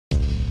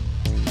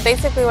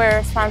Basically, we're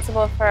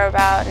responsible for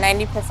about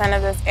 90%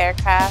 of this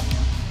aircraft,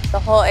 the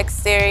whole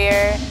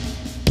exterior.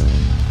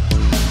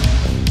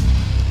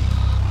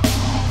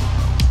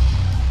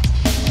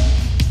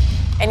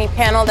 Any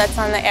panel that's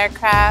on the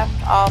aircraft,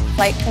 all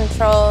flight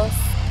controls,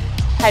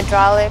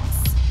 hydraulics,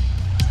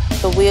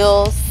 the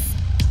wheels.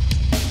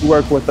 We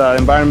work with the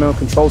environmental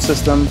control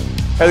system.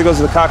 Everything goes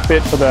to the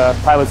cockpit for the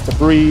pilots to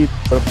breathe,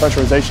 for the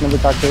pressurization of the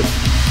cockpit.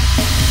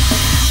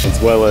 As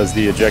well as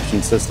the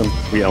ejection system,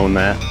 we own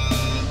that.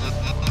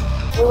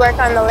 We work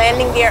on the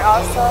landing gear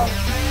also.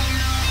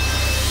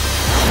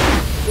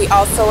 We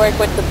also work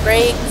with the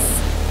brakes.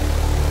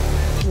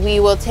 We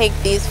will take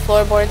these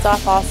floorboards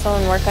off also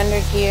and work under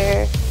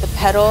here. The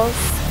pedals,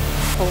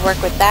 we'll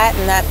work with that,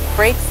 and that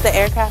brakes the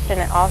aircraft, and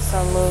it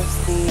also moves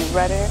the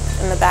rudder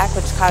in the back,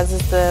 which causes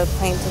the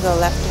plane to go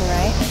left and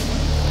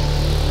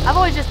right. I've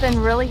always just been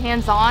really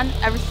hands-on.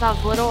 Ever since I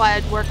was little,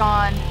 I'd work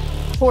on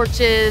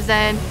porches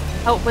and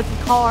help with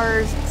the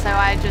cars, so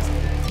I just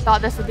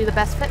thought this would be the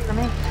best fit for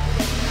me.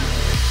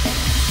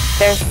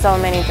 There's so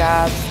many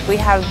jobs. We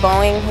have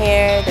Boeing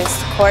here, there's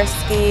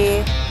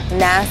Sikorsky,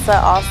 NASA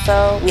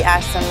also. We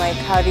asked them, like,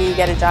 how do you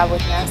get a job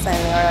with NASA?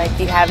 And they were like,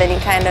 do you have any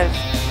kind of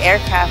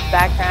aircraft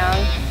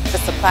background?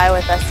 Just apply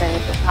with us and you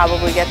could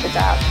probably get the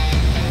job.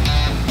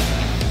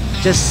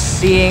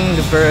 Just seeing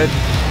the bird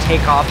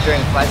take off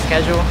during flight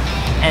schedule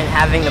and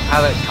having the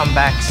pilot come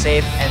back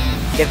safe and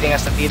giving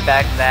us the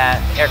feedback that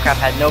the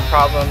aircraft had no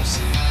problems,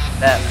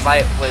 that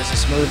flight was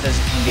as smooth as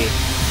it can be.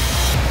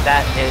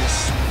 That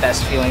is the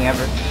best feeling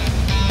ever.